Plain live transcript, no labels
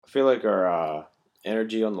feel like our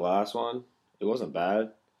energy on the last one, it wasn't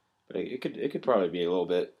bad, but it could probably be a little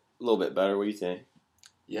bit better. What do you think?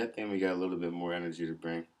 Yeah, I think we got a little bit more energy to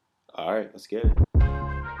bring. All right, let's get it.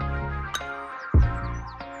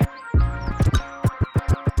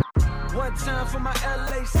 One time for my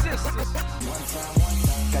LA sisters. One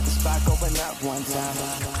time. Got the spot open up one time.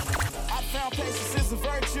 I found patience is a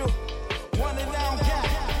virtue. One that I don't got.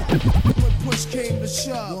 When push came to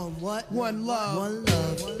shove. One what? One love. One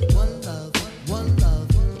love. One love. One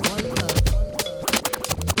love. One love.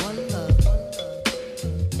 One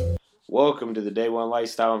love. Welcome to the Day One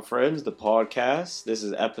Lifestyle and Friends, the podcast. This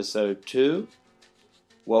is episode 2.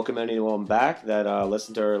 Welcome anyone back that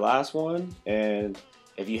listened to our last one. And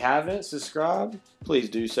if you haven't subscribed, please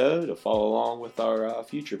do so to follow along with our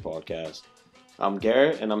future podcast. I'm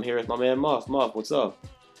Garrett, and I'm here with my man Muff. Muff, what's up?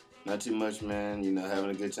 Not too much, man. You know,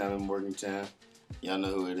 having a good time in Morgantown. Y'all know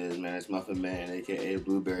who it is, man. It's Muffin Man, a.k.a.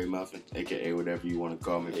 Blueberry Muffin, a.k.a. whatever you want to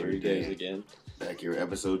call me. Here he goes again. Back here,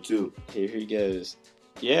 episode 2. Here he goes.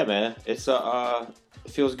 Yeah, man. It's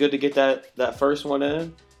it feels good to get that first one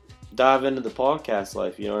in. Dive into the podcast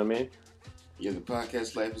life, you know what I mean? Yeah, the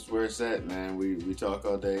podcast life is where it's at, man. We talk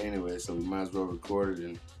all day anyway, so we might as well record it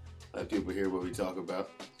and let people hear what we talk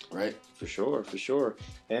about, right? For sure.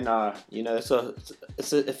 And you know,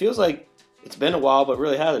 it feels like it's been a while, but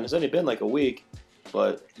really hasn't. It's only been like a week,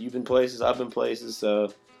 but you've been places, I've been places,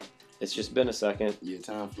 so it's just been a second. Yeah,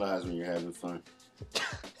 time flies when you're having fun.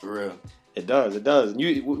 For real. It does. And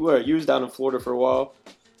you was down in Florida for a while.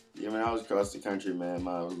 Yeah, man, I was across the country, man.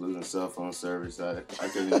 I was losing cell phone service. I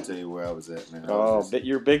couldn't even tell you where I was at, man.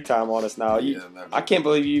 You're big time on us now. Yeah, I can't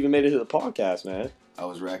believe you even made it to the podcast, man. I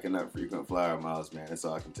was racking up frequent flyer miles, man. That's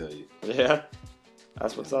all I can tell you. Yeah,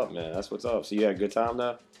 that's what's up, man. That's what's up. So you had a good time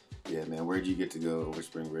though? Yeah, man. Where'd you get to go over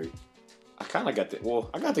spring break? I kind of got to.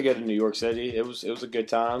 I got to go to New York City. It was a good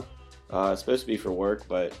time. It's supposed to be for work,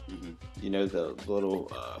 but you know the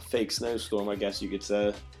little fake snowstorm, I guess you could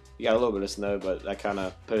say. You got a little bit of snow, but that kind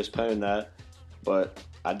of postponed that. But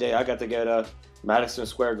I got to go to Madison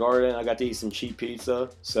Square Garden. I got to eat some cheap pizza.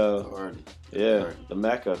 So the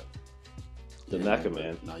Mecca, Mecca,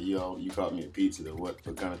 man. Now you caught me a pizza though. What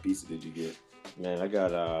kind of pizza did you get? Man, I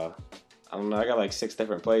got I don't know. I got like 6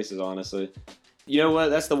 different places, honestly. You know what?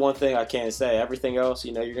 That's the one thing I can't say. Everything else,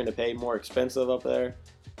 you know, you're gonna pay more expensive up there.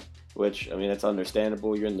 Which, I mean, that's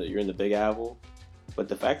understandable. You're in the Big Apple, but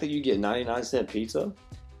the fact that you get 99-cent pizza,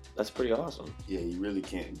 that's pretty awesome. Yeah, you really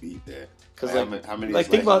can't beat that. Cause how many? Like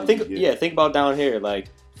think about down here. Like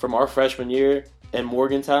from our freshman year in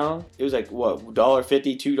Morgantown, it was like what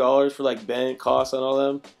 $1.50, $2 for like Bent, Costa, and all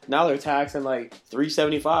them. Now they're taxing like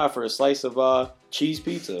 $3.75 for a slice of cheese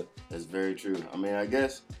pizza. That's very true. I mean, I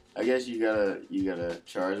guess you gotta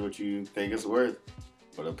charge what you think it's worth.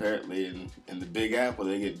 But apparently in the Big Apple,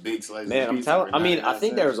 they get big slices of pizza. I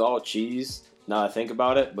think there was all cheese, now I think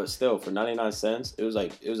about it. But still, for 99 cents, it was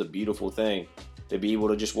a beautiful thing to be able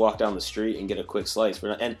to just walk down the street and get a quick slice.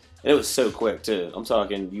 And it was so quick, too. I'm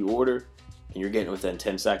talking, you order, and you're getting it within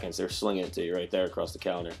 10 seconds. They're slinging it to you right there across the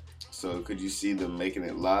counter. So could you see them making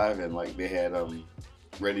it live and like they had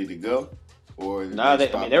ready to go? Or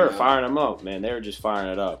they were firing them up, man. They were just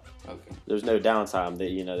firing it up. Okay. There's no downtime.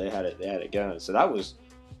 They had it going. So that was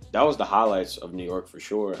the highlights of New York for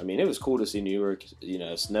sure. I mean, it was cool to see New York, you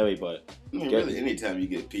know, snowy, but really anytime you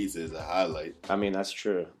get pizza is a highlight. I mean, that's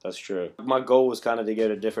true. My goal was kind of to go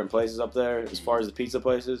to different places up there as far as the pizza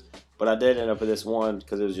places, but I did end up at this one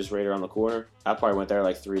because it was just right around the corner. I probably went there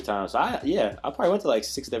like 3 times. So I probably went to like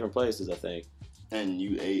 6 different places, I think. And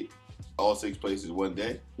you ate all 6 places one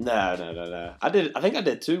day? No. I think I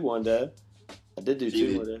did 2 one day. I did do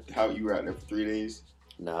 2 one day. How, you were out there for 3 days?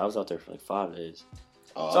 No, I was out there for like 5 days.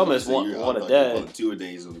 It's almost one a day. 2 a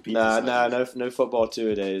days on the pizza. No football 2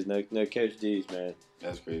 a days. No Coach D's, man.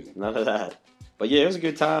 That's crazy. None of that. But yeah, it was a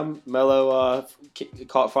good time. Melo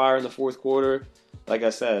caught fire in the 4th quarter. Like I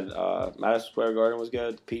said, Madison Square Garden was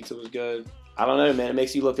good. The pizza was good. I don't know, man. It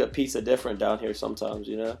makes you look at pizza different down here sometimes,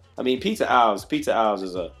 you know? I mean, Pizza Owls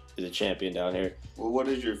is a champion down here. Well, what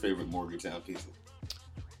is your favorite Morgantown pizza?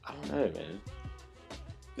 I don't know, man.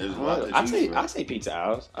 There's a lot to choose from. I'd say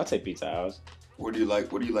Pizza Owls. What do you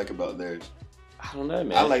like about theirs? I don't know,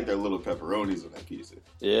 man. I like their little pepperonis on that pizza.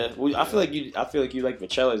 Yeah, well, I feel like you like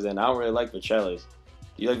Vicelli's. Then I don't really like Vicelli's.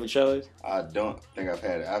 You like Vicelli's? I don't think I've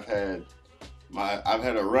had it. I've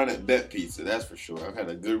had a run at Bet Pizza, that's for sure. I've had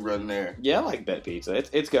a good run there. Yeah, I like Bet Pizza.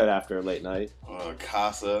 It's good after a late night.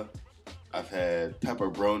 Casa. I've had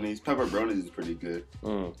pepperonis. Pepperonis is pretty good.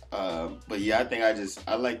 But yeah, I think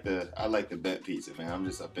I like the Bet Pizza, man. I'm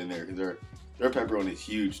just up in there because their pepperoni is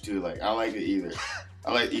huge too. Like I like either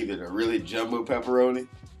the really jumbo pepperoni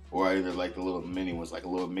Or I either like the little mini ones, like a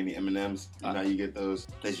little mini M&Ms. You know how you get those?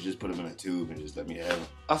 They should just put them in a tube and just let me have them.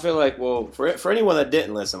 I feel like, well, for anyone that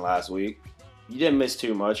didn't listen last week, you didn't miss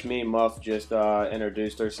too much. Me and Muff just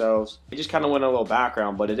introduced ourselves. We just kind of went a little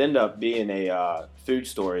background, but it ended up being a food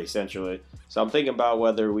story, essentially. So I'm thinking about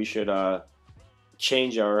whether we should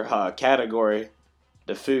change our category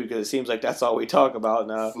to food, because it seems like that's all we talk about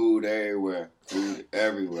now. Food everywhere. Food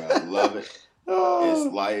everywhere. I love it.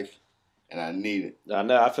 It's life. And I need it. I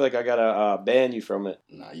know. I feel like I gotta ban you from it.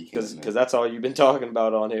 Nah, you can't. Because that's all you've been talking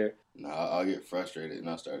about on here. Nah, I'll get frustrated and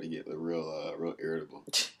I'll start to get real irritable.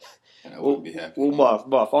 And I wouldn't be happy. Well,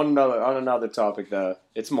 Muff. On another topic though,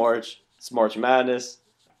 it's March. It's March Madness.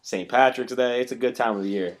 St. Patrick's Day. It's a good time of the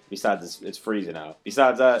year. Besides, it's freezing out.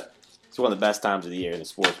 Besides that, it's one of the best times of the year in the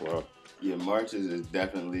sports world. Yeah, March is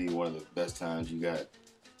definitely one of the best times. You got,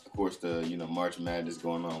 of course, the March Madness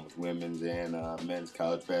going on with women's and men's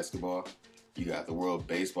college basketball. You got the World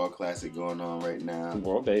Baseball Classic going on right now.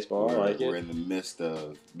 World Baseball, I like it. We're in the midst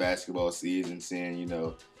of basketball season, seeing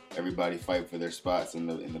everybody fight for their spots in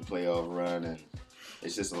the playoff run, and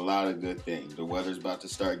it's just a lot of good things. The weather's about to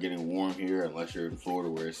start getting warm here, unless you're in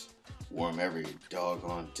Florida where it's warm every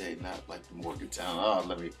doggone day, not like Morgantown. Oh,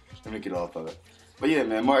 let me get off of it. But yeah,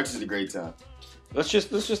 man, March is a great time. Let's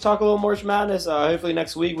just talk a little March Madness. Hopefully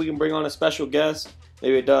next week we can bring on a special guest,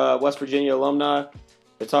 maybe a West Virginia alumni,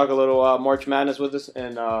 to talk a little March Madness with us.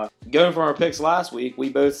 And going from our picks last week, we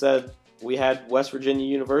both said we had West Virginia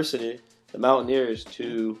University, the Mountaineers,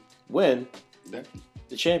 to win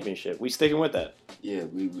the championship. We sticking with that. Yeah,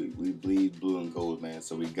 we bleed blue and gold, man.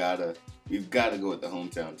 So we've got to go with the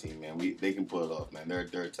hometown team, man. They can pull it off, man.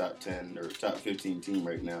 They're a top 10 or top 15 team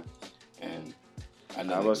right now, and I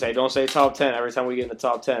know. I'm gonna say, don't say top 10. Every time we get in the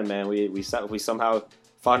top 10, man, we somehow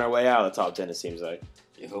find our way out of the top 10. It seems like.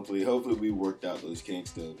 Yeah, hopefully we worked out those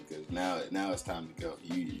kinks though, because now it's time to go.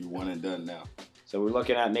 You one and done now. So we're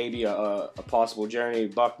looking at maybe a possible journey: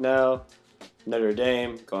 Bucknell, Notre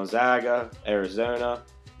Dame, Gonzaga, Arizona.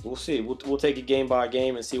 We'll see. We'll take it game by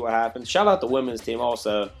game and see what happens. Shout out the women's team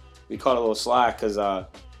also. We caught a little slack because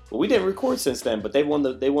we didn't record since then, but they won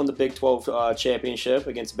the Big 12 championship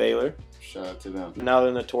against Baylor. Shout out to them. Now they're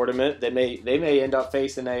in the tournament. They may end up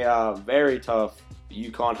facing a very tough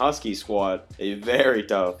UConn Husky squad. A very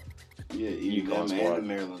tough. Yeah, UConn squad. And the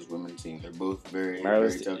Maryland's women's team. They're both very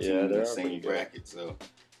tough teams in the same bracket. So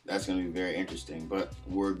that's going to be very interesting. But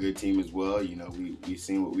we're a good team as well. We've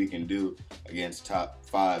seen what we can do against top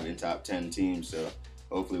 5 and top 10 teams. So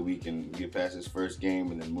hopefully we can get past this first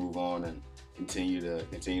game and then move on and continue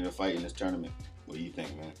to fight in this tournament. What do you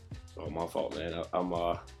think, man? Oh, my fault, man.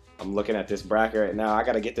 I'm looking at this bracket right now. I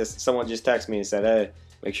got to get this. Someone just texted me and said, hey,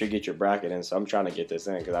 make sure you get your bracket in. So I'm trying to get this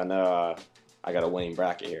in because I know I got a winning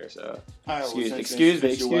bracket here. So excuse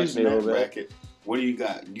me a little bit. Bracket, what do you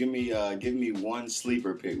got? Give me one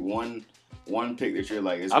sleeper pick. One pick that you're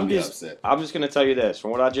like, it's gonna be upset. I'm just gonna tell you this.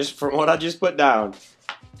 From what I just put down,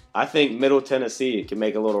 I think Middle Tennessee can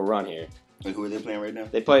make a little run here. Like, who are they playing right now?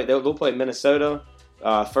 They'll play Minnesota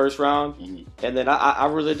first round, and then I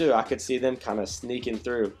really do. I could see them kind of sneaking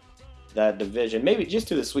through that division, maybe just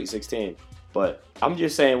to the Sweet 16. But I'm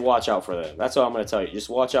just saying, watch out for them. That's all I'm going to tell you. Just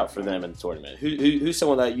watch out for them in the tournament. Who's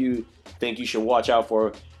someone that you think you should watch out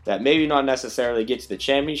for that maybe not necessarily get to the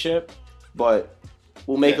championship, but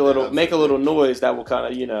will make a little noise that will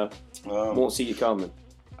kind of won't see you coming.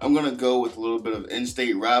 I'm going to go with a little bit of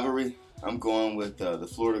in-state rivalry. I'm going with the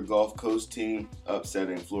Florida Gulf Coast team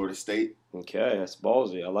upsetting Florida State. Okay, that's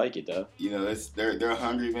ballsy. I like it though. They're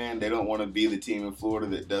hungry, man. They don't want to be the team in Florida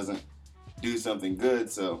that doesn't do something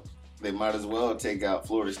good, so they might as well take out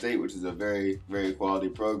Florida State, which is a very, very quality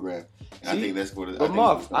program. And I think that's what it is. But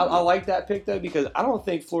Muff, I like that pick, though, because I don't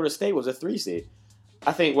think Florida State was a 3 seed.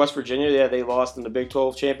 I think West Virginia, they lost in the Big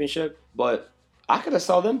 12 championship, but I could have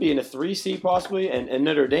saw them being a 3 seed possibly and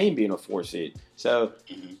Notre Dame being a 4 seed. So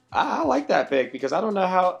I like that pick because I don't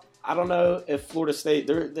know if Florida State,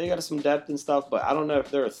 they got some depth and stuff, but I don't know if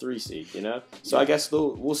they're a 3 seed, So I guess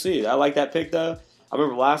we'll see. I like that pick, though. I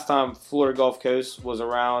remember last time Florida Gulf Coast was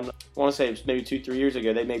around, I want to say it was maybe 2-3 years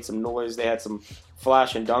ago, they made some noise. They had some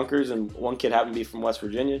flash and dunkers, and one kid happened to be from West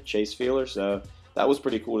Virginia, Chase Feeler, so that was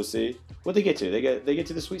pretty cool to see. What'd they get to? They get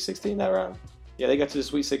to the Sweet 16 that round? Yeah, they got to the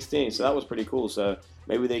Sweet 16, so that was pretty cool. So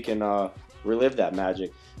maybe they can relive that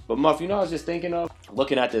magic. But Muff, I was just thinking of,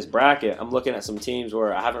 looking at this bracket, I'm looking at some teams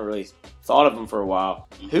where I haven't really thought of them for a while.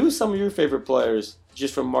 Who's some of your favorite players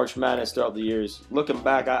just from March Madness throughout the years? Looking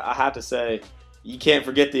back, I have to say, you can't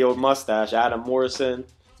forget the old mustache, Adam Morrison.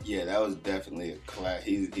 Yeah, that was definitely a class.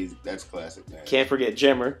 That's classic, man. Can't forget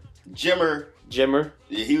Jimmer.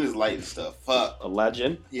 Yeah, he was lighting stuff up. A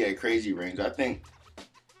legend. He had crazy range. I think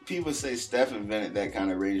people say Steph invented that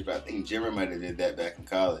kind of range, but I think Jimmer might have did that back in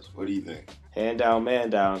college. What do you think? Hand down, man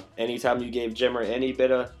down. Anytime you gave Jimmer any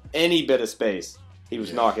bit of space, he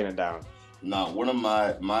was knocking it down. No, one of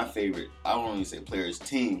my favorite, I don't even say players,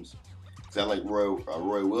 teams, because I like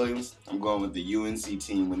Roy Williams. I'm going with the UNC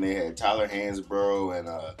team when they had Tyler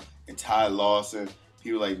Hansbrough and Ty Lawson,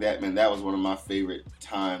 people like that. Man, that was one of my favorite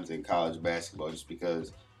times in college basketball, just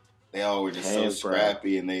because they all were just so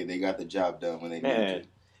scrappy and they got the job done when they needed to.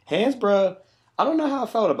 Hansbrough, I don't know how I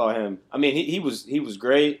felt about him. I mean, he was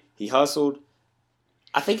great. He hustled.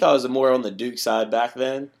 I think I was more on the Duke side back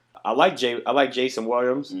then. I like Jason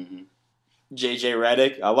Williams. Mm-hmm. JJ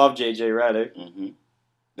Redick. I love JJ Redick.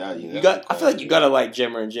 Mm-hmm. I feel like you gotta like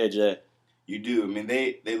Jimmer and JJ. You do. I mean,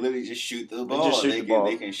 they literally just shoot the ball.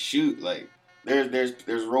 They can shoot. Like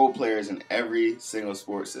there's role players in every single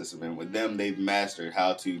sports system, and with them, they've mastered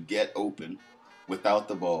how to get open without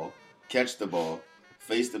the ball, catch the ball,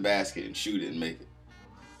 face the basket, and shoot it and make it.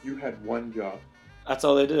 You had one job. That's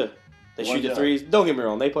all they do. They shoot the threes. Don't get me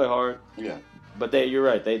wrong. They play hard. Yeah. But you're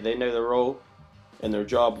right. They know their role and their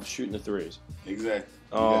job of shooting the threes. Exactly.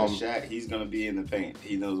 Shaq, he's going to be in the paint.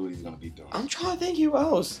 He knows what he's going to be doing. I'm trying to think who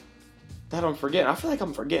else that I'm forgetting. I feel like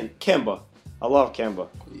I'm forgetting. Kemba. I love Kemba.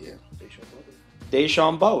 Yeah.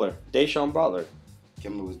 Da'Sean Butler.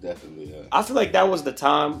 Kemba was definitely I feel like that was the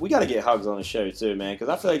time. We got to get Hugs on the show too, man, because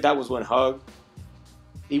I feel like that was when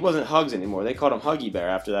he wasn't Hugs anymore. They called him Huggy Bear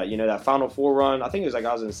after that. You know, that Final Four run. I think it was like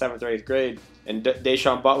I was in 7th or 8th grade, and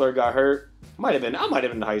Da'Sean Butler got hurt. I might have been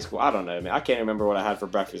in high school. I don't know, man. I can't remember what I had for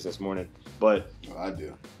breakfast this morning. But I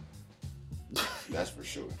do. That's for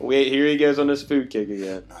sure. Here he goes on this food kick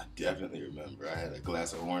again. I definitely remember. I had a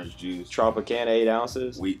glass of orange juice. Tropicana, 8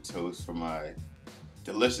 ounces. Wheat toast for my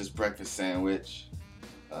delicious breakfast sandwich.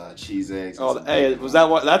 Cheese, eggs. Oh, hey, was that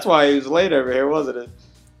what? That's why he was late over here, wasn't it?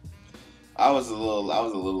 I was a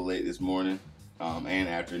little late this morning, and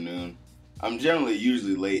afternoon. I'm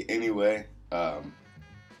usually late anyway. I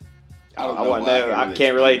don't know. I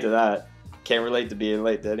can't relate to that. Can't relate to being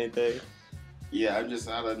late to anything. Yeah, I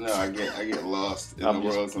don't know. I get lost in the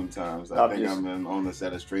world sometimes. I think I'm on the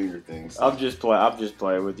set of Stranger Things. So. I'm just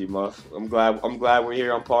playing with you, Muff. I'm glad we're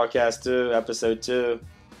here on podcast 2, episode 2.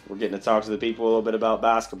 We're getting to talk to the people a little bit about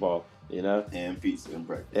basketball, you know? And pizza and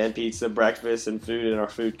breakfast. And breakfast, and food, and our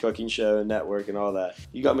food cooking show and network and all that.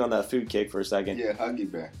 You got me on that food kick for a second. Yeah,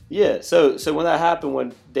 Huggy Bear. Yeah, so when that happened,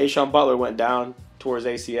 when Da'Sean Butler went down towards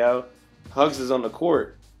ACL, Hugs is on the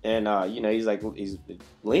court, and he's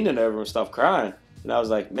leaning over and stuff, crying, and I was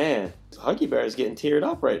like, man, Huggy Bear is getting teared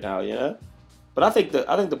up right now, you know. But I think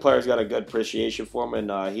the players got a good appreciation for him,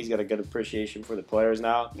 and he's got a good appreciation for the players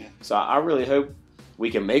now. Yeah. So I really hope we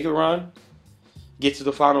can make a run, get to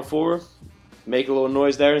the Final Four, make a little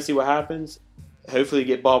noise there, and see what happens. Hopefully,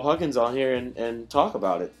 get Bob Huggins on here and talk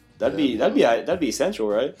about it. That'd be essential,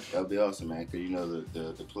 right? That'd be awesome, man.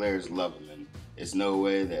 Because the players love him, and it's no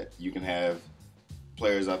way that you can have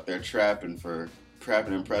players out there trapping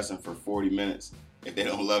and pressing for 40 minutes if they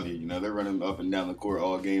don't love you. You know, they're running up and down the court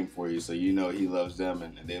all game for you, so you know he loves them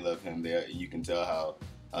and they love him. You can tell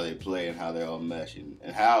how they play and how they all mesh,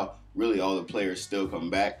 and how really all the players still come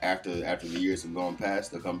back after the years have gone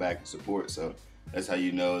past. They'll come back and support. So that's how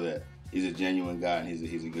you know that he's a genuine guy and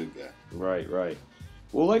he's a good guy. Right.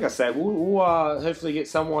 Well, like I said, we'll hopefully get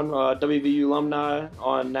someone WVU alumni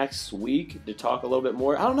on next week to talk a little bit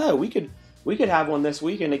more. I don't know. We could have one this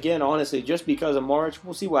week, and again, honestly, just because of March,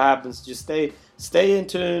 we'll see what happens. Just stay in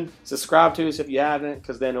tune. Subscribe to us if you haven't,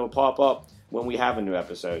 because then it'll pop up when we have a new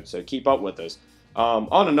episode. So keep up with us.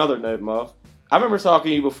 On another note, Muff, I remember talking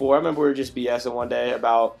to you before. I remember we were just BSing one day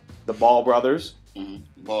about the Ball brothers.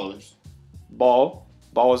 Mm-hmm. Ballers. Ball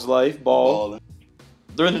is life. Ball. Ballin'.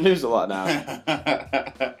 They're in the news a lot now.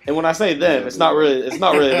 And when I say them, it's not really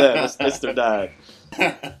them. It's their dad.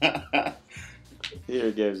 Here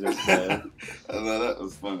it goes, this man. No, that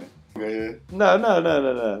was funny. Go ahead.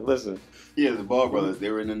 No. Listen. Yeah, the Ball brothers. They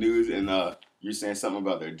were in the news, and you're saying something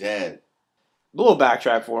about their dad. A little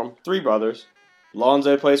backtrack for them. 3 brothers.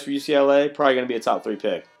 Lonzo plays for UCLA. Probably going to be a top 3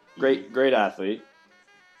 pick. Great athlete.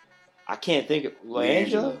 I can't think of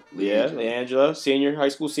LiAngelo. Yeah, LiAngelo. High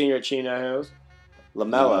school senior at Chino Hills.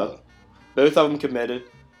 LaMelo. Both of them committed.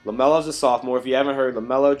 LaMelo's a sophomore. If you haven't heard,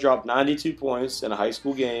 LaMelo dropped 92 points in a high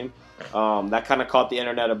school game. That kind of caught the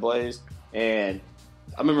internet ablaze. And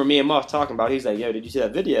I remember me and Muff talking about it. He's like, yo, did you see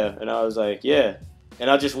that video? And I was like, yeah. And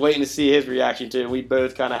I was just waiting to see his reaction to it. We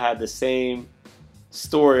both kind of had the same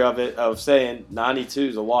story of it, of saying 92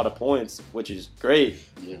 is a lot of points, which is great.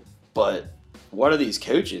 Yeah. But what are these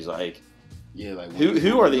coaches like? Yeah, like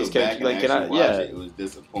who are these coaches? Like, it was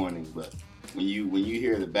disappointing, but when you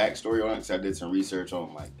hear the backstory on it, because I did some research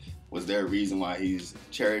on like, was there a reason why he's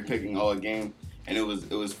cherry picking all game? And it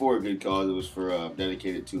was for a good cause. It was for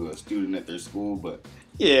dedicated to a student at their school. But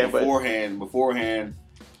beforehand,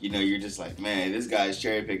 you know, you're just like, man, this guy's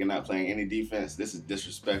cherry picking, not playing any defense. This is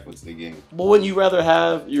disrespectful to the game. Well, wouldn't you rather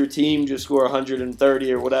have your team just score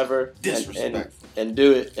 130 or whatever, disrespectful, and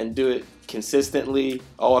do it consistently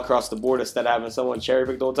all across the board instead of having someone cherry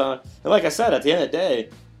pick the whole time? And like I said, at the end of the day,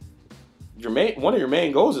 one of your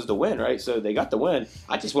main goals is to win, right? So they got the win.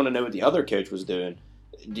 I just want to know what the other coach was doing.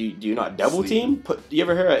 Do you not double team? Do you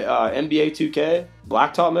ever hear NBA 2K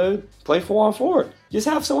blacktop mode? Play 4-on-4. Just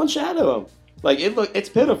have someone shadow him. Like it's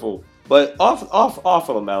pitiful. But off of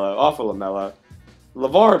LaMelo,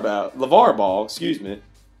 LeVar Ball, excuse me,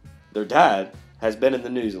 their dad has been in the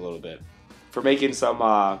news a little bit for making some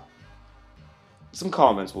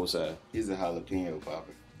comments. We'll say he's a jalapeno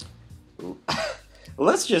popper.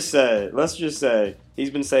 Let's just say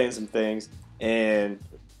he's been saying some things, and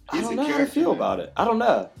I don't know how to feel about it. I don't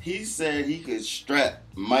know. He said he could strap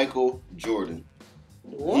Michael Jordan.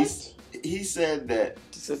 What? He said that.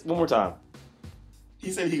 Just one more time.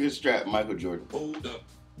 He said he could strap Michael Jordan. Hold up.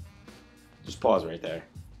 Just pause right there.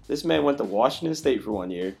 This man went to Washington State for 1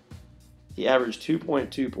 year. He averaged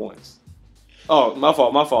 2.2 points. Oh, my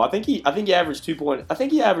fault. I think he averaged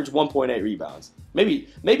 1.8 rebounds.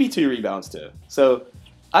 Maybe 2 rebounds too. So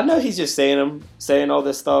I know he's just saying all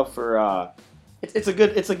this stuff for it's a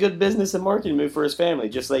good business and marketing move for his family.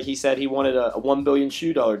 Just like he said he wanted a $1 billion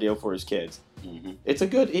shoe deal for his kids. Mm-hmm. It's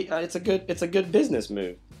a good business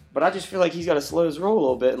move. But I just feel like he's got to slow his roll a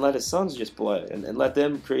little bit and let his sons just play and let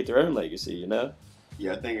them create their own legacy, you know?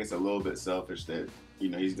 Yeah, I think it's a little bit selfish that, you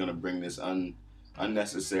know, he's going to bring this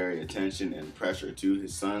unnecessary attention and pressure to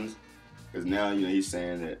his sons. Because now, you know, he's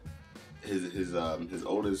saying that his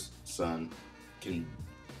oldest son can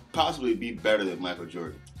possibly be better than Michael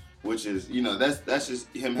Jordan, which is, you know, that's just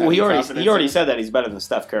him having confidence. Well, he already said that he's better than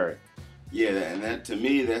Steph Curry. Yeah, and that to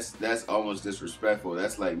me, that's almost disrespectful.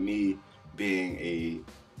 That's like me being a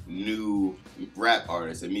new rap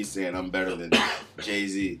artist and me saying I'm better than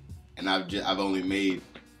Jay-Z, and I've only made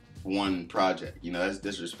one project. You know, that's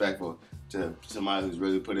disrespectful to somebody who's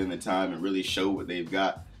really put in the time and really show what they've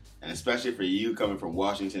got. And especially for you coming from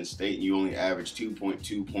Washington State, you only average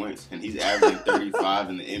 2.2 points, and he's averaging 35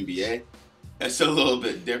 in the NBA. That's a little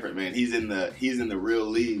bit different, man. He's in the real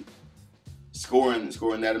league, scoring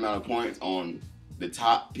that amount of points on the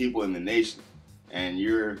top people in the nation, and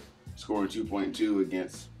you're scoring 2.2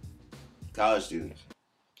 against college students.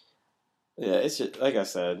 Yeah, it's just, like I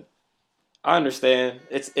said, I understand.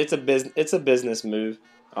 It's a business move.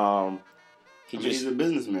 He's a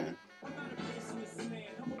businessman.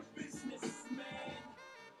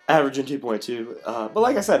 Averaging 2.2. But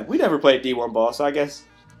like I said, we never played D1 ball, so I guess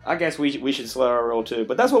we should slow our roll too.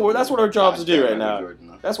 But that's what our jobs to do right now.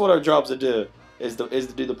 That's what our jobs to do is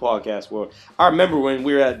to do the podcast world. I remember when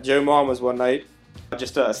we were at Joe Mama's one night,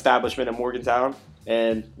 just an establishment in Morgantown,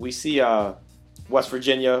 and we see West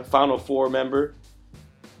Virginia Final Four member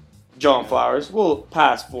John Flowers. Well,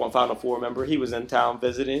 past Final Four member. He was in town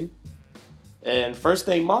visiting, and first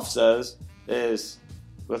thing Muff says is,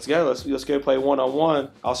 Let's go play 1-on-1.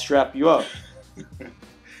 I'll strap you up. Do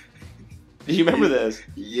you remember this?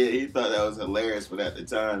 Yeah, he thought that was hilarious, but at the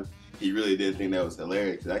time, he really didn't think that was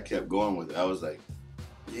hilarious because I kept going with it. I was like,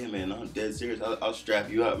 yeah, man, I'm dead serious. I'll strap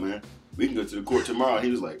you up, man. We can go to the court tomorrow.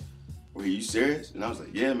 He was like, were you serious? And I was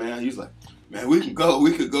like, yeah, man. He was like, man, we can go.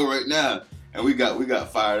 We could go right now. And we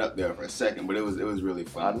got fired up there for a second, but it was really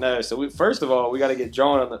fun. I know. So first of all, we got to get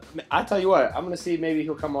John on the. I tell you what, I'm gonna see maybe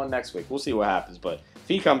he'll come on next week. We'll see what happens. But if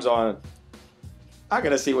he comes on, I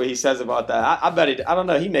gotta see what he says about that. I bet I don't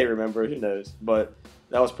know. He may remember. Who knows? But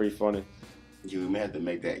that was pretty funny. We may have to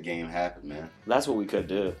make that game happen, man. That's what we could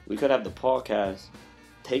do. We could have the podcast,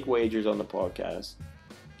 take wagers on the podcast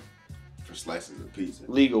for slices of pizza,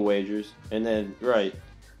 legal wagers, and then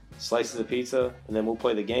slices of pizza, and then we'll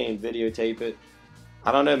play the game, videotape it.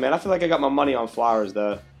 I don't know, man. I feel like I got my money on Flowers,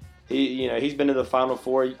 though. He's been to the Final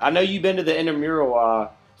Four. I know you've been to the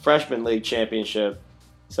intramural freshman league championship.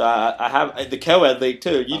 So I have the co-ed league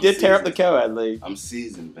too. You did tear up the co-ed league. I'm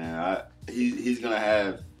seasoned, man. He's gonna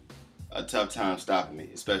have a tough time stopping me,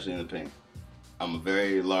 especially in the paint. I'm a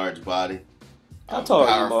very large body. How tall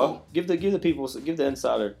are you, Mo? Give the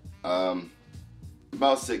insider.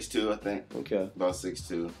 About 6'2", I think. Okay. About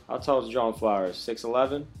 6'2". How tall is John Flowers?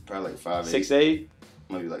 6'11"? Probably like 5'8". 6'8"?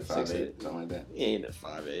 Maybe like 5'8", something like that. He ain't at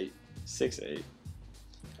 5'8". 6'8".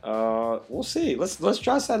 We'll see. Let's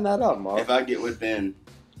try setting that up, Mark. If I get within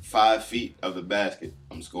 5 feet of the basket,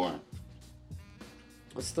 I'm scoring.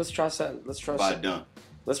 Let's try setting. By dunk.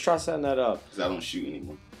 Let's try setting that up. Because I don't shoot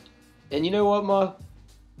anymore. And you know what, Ma?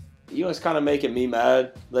 You know what's kind of making me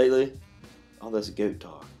mad lately? All this GOAT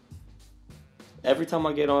talk. Every time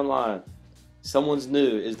I get online, someone's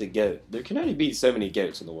new is the GOAT. There can only be so many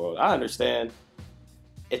GOATs in the world. I understand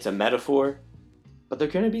it's a metaphor, but there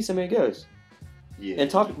can only be so many GOATs. Yeah.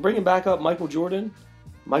 And bringing back up Michael Jordan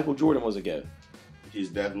was a GOAT. He's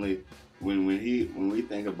definitely, when we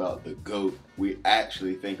think about the GOAT, we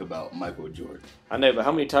actually think about Michael Jordan. I know, but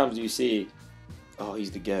how many times do you see, oh,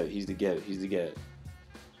 he's the GOAT, he's the GOAT, he's the GOAT?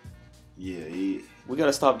 Yeah, we got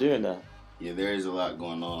to stop doing that. Yeah, there is a lot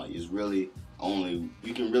going on. You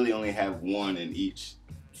can really only have one in each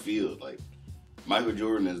field. Like, Michael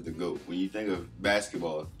Jordan is the GOAT. When you think of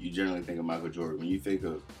basketball, you generally think of Michael Jordan. When you think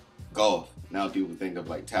of golf, now people think of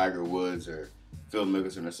like Tiger Woods or Phil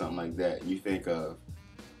Mickelson or something like that. And you think of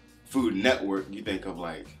Food Network, you think of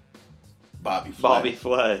like Bobby Flay. Bobby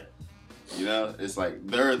Flay. You know, it's like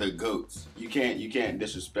they're the GOATs. You can't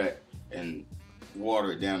disrespect and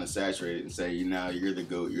water it down and saturate it and say, you're the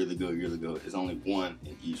GOAT, you're the GOAT, you're the GOAT. There's only one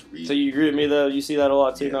in each region. So you agree with me though? You see that a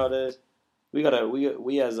lot too nowadays?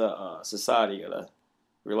 We as a society gotta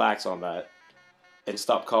relax on that and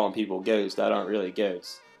stop calling people goats that aren't really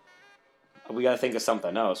goats. We gotta think of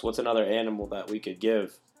something else. What's another animal that we could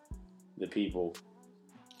give the people?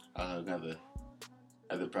 I don't know.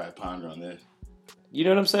 I have to probably ponder on this. You know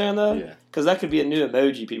what I'm saying though? Yeah. Because that could be a new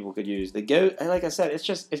emoji people could use. The goat, like I said,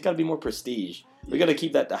 it's got to be more prestige. We got to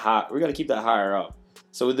keep that we got to keep that higher up.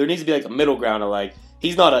 So there needs to be like a middle ground of like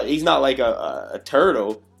he's not like a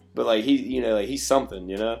turtle, but like he's something,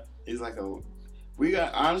 you know. He's like we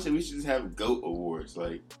should just have GOAT awards.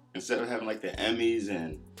 Like instead of having like the Emmys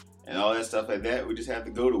and all that stuff like that, we just have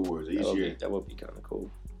the GOAT awards each year. That would be kind of cool.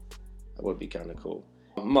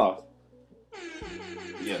 Muff.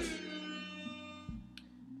 Yes.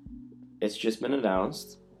 It's just been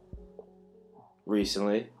announced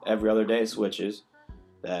recently, every other day it switches,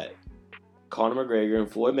 that Conor McGregor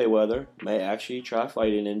and Floyd Mayweather may actually try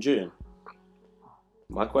fighting in June.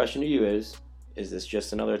 My question to you is this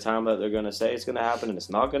just another time that they're going to say it's going to happen and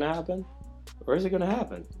it's not going to happen? Or is it going to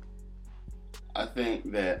happen? I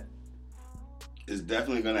think that it's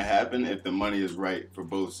definitely going to happen if the money is right for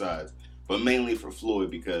both sides. But mainly for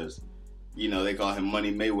Floyd because, they call him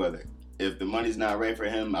Money Mayweather. If the money's not right for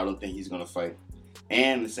him, I don't think he's going to fight.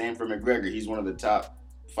 And the same for McGregor. He's one of the top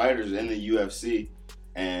fighters in the UFC.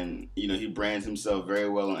 And, he brands himself very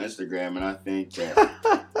well on Instagram. And I think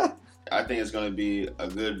that I think it's going to be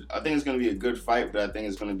a good fight, but I think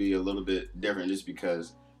it's going to be a little bit different just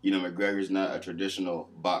because, McGregor's not a traditional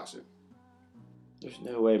boxer. There's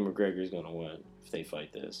no way McGregor's going to win if they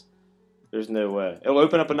fight this. There's no way. It'll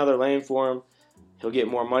open up another lane for him. He'll get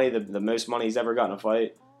more money, the most money he's ever gotten in a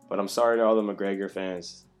fight. But I'm sorry to all the McGregor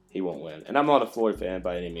fans, he won't win. And I'm not a Floyd fan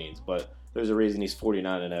by any means, but there's a reason he's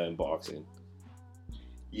 49-0 in boxing.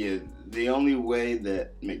 Yeah, the only way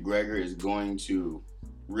that McGregor is going to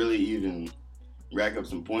really even rack up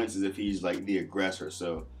some points is if he's like the aggressor.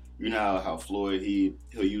 So you know how Floyd,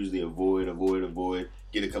 he'll usually avoid,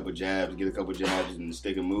 get a couple jabs, and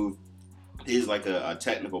stick and move. He's like a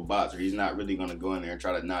technical boxer. He's not really going to go in there and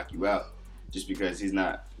try to knock you out just because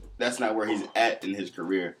that's not where he's at in his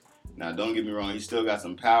career. Now, don't get me wrong, he's still got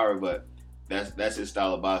some power, but that's his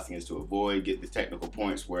style of boxing is to avoid, get the technical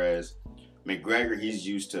points, whereas McGregor, he's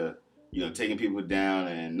used to, taking people down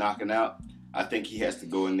and knocking out. I think he has to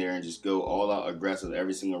go in there and just go all out aggressive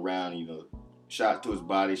every single round, shots to his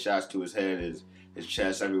body, shots to his head, his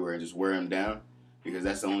chest, everywhere, and just wear him down because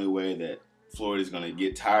that's the only way that Floyd is going to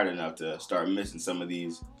get tired enough to start missing some of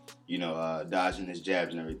these, dodging his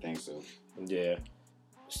jabs and everything. So yeah.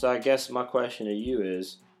 So I guess my question to you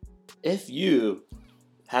is, if you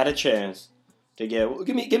had a chance to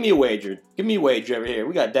give me a wager. Give me a wager over here.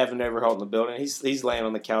 We got Devin Overholt in the building. He's laying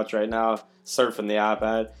on the couch right now, surfing the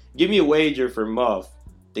iPad. Give me a wager for Muff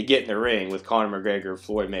to get in the ring with Conor McGregor,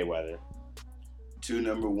 Floyd Mayweather. 2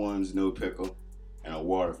 number ones, no pickle, and a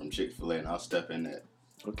water from Chick-fil-A, and I'll step in that.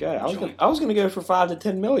 Okay, I was gonna go for $5 to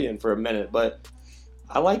 $10 million for a minute, but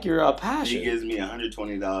I like your passion. He gives me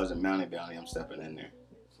 $120 in mounting bounty. I'm stepping in there,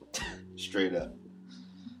 straight up.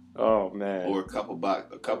 Oh man! Or a couple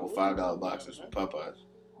 $5 boxes from Popeyes.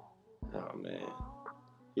 Oh man!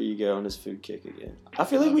 Here you go on this food kick again. I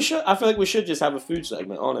feel like we should just have a food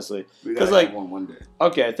segment, honestly. We gotta have one day.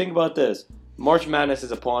 Okay, think about this. March Madness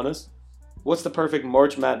is upon us. What's the perfect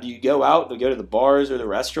March Madness? Do you go out to go to the bars or the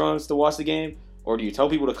restaurants to watch the game? Or do you tell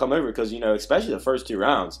people to come over? Because, especially the first 2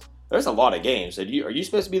 rounds, there's a lot of games. So are you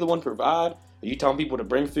supposed to be the one to provide? Are you telling people to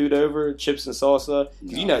bring food over, chips and salsa?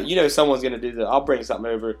 No. You know someone's going to do that. I'll bring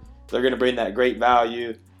something over. They're going to bring that great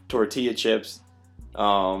value tortilla chips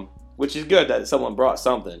Which is good that someone brought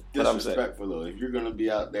something. Disrespectful though. If you're gonna be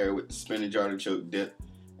out there with the spinach artichoke dip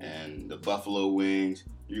and the buffalo wings,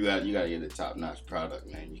 you gotta get a top notch product,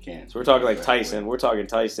 man. You can't. So we're talking like Tyson. We're talking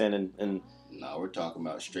Tyson and. No, we're talking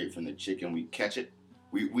about straight from the chicken. We catch it.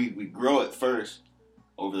 We grow it first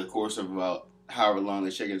over the course of about however long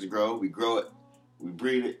the chickens grow. We grow it. We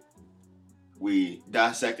breed it. We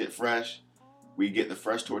dissect it fresh. We get the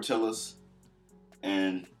fresh tortillas,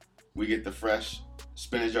 and we get the fresh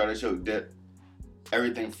spinach artichoke dip.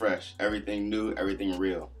 Everything fresh, everything new, everything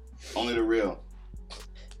real. Only the real.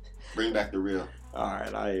 Bring back the real. All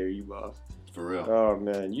right, I hear you, Bob. For real. Oh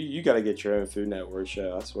man, you got to get your own Food Network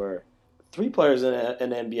show. I swear. 3 players in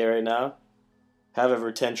the NBA right now have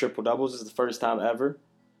over 10 triple doubles. This is the first time ever.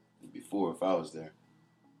 Before, if I was there.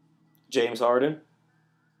 James Harden.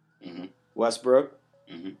 Mm-hmm. Westbrook.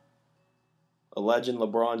 Mm-hmm. A legend,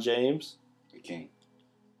 LeBron James. The king.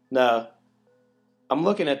 Now, I'm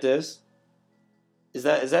looking at this. Is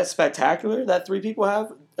that spectacular that 3 people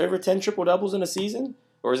have over 10 triple doubles in a season,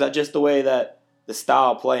 or is that just the way that the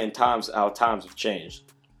style of play and how times have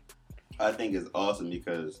changed? I think it's awesome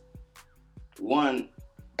because, one,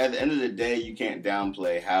 at the end of the day, you can't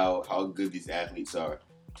downplay how good these athletes are.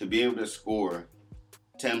 To be able to score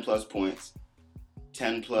 10 plus points,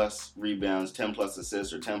 10 plus rebounds, 10 plus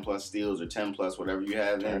assists, or 10 plus steals, or 10 plus whatever you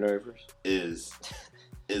have turnovers is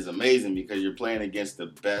amazing because you're playing against the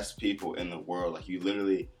best people in the world. Like, you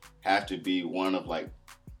literally have to be one of like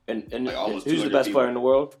almost who's the best player in the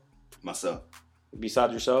world? Myself.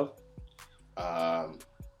 Besides yourself?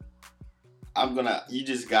 You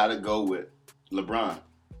just gotta go with LeBron.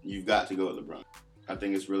 You've got to go with LeBron. I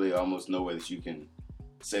think it's really almost no way that you can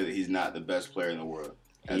say that he's not the best player in the world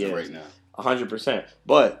as of right now. 100%.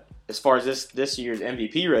 But as far as this year's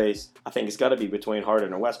MVP race, I think it's got to be between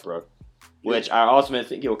Harden and Westbrook, which I ultimately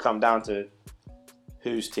think it will come down to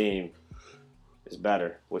whose team is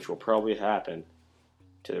better, which will probably happen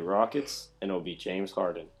to the Rockets, and it'll be James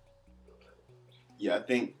Harden. Yeah, I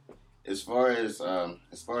think as far as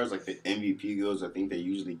like the MVP goes, I think they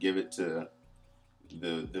usually give it to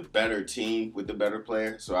the better team with the better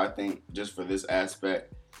player. So I think just for this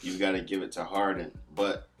aspect, you've got to give it to Harden.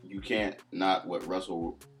 But you can't knock what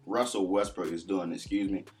Russell Westbrook is doing,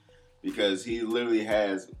 because he literally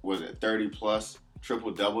has, 30 plus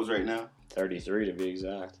triple doubles right now? 33 to be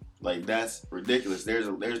exact. Like, that's ridiculous. There's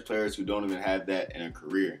players who don't even have that in a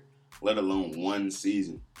career, let alone one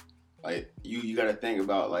season. Like, you got to think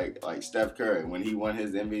about like Steph Curry when he won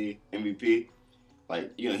his MVP.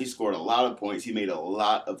 Like, he scored a lot of points. He made a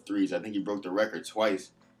lot of threes. I think he broke the record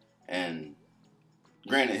twice. And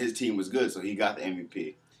granted, his team was good, so he got the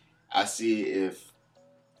MVP. I see if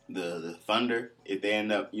the Thunder, if they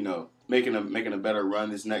end up, making a better run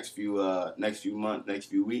this next few months, next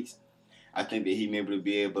few weeks, I think that he may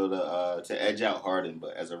be able to edge out Harden.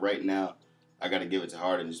 But as of right now, I got to give it to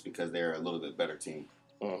Harden just because they're a little bit better team.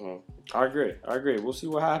 Mm-hmm. I agree. We'll see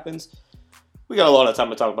what happens. We got a lot of time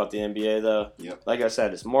to talk about the NBA, though. Yep. Like I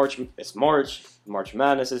said, it's March. March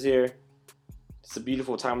Madness is here. It's a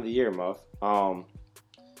beautiful time of the year, Muff.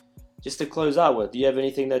 Just to close out with, do you have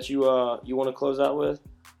anything that you want to close out with?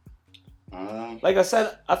 Like I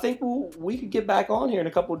said, I think we could get back on here in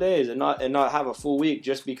a couple of days and not have a full week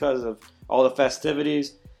just because of all the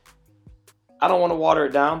festivities. I don't want to water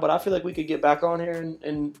it down, but I feel like we could get back on here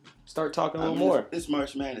and start talking a little more. It's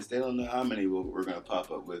March Madness. They don't know how many we're going to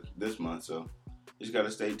pop up with this month, so you just got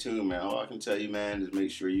to stay tuned, man. All I can tell you, man, is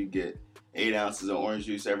make sure you get 8 ounces of orange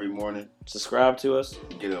juice every morning. Subscribe to us.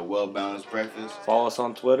 Get a well-balanced breakfast. Follow us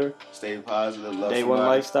on Twitter. Stay positive. Love Day somebody. One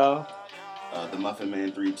Lifestyle. The Muffin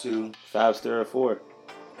Man 32. Fabster4.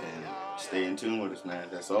 And stay in tune with us, man.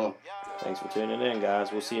 That's all. Thanks for tuning in,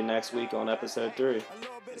 guys. We'll see you next week on episode 3.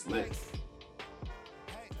 It's lit.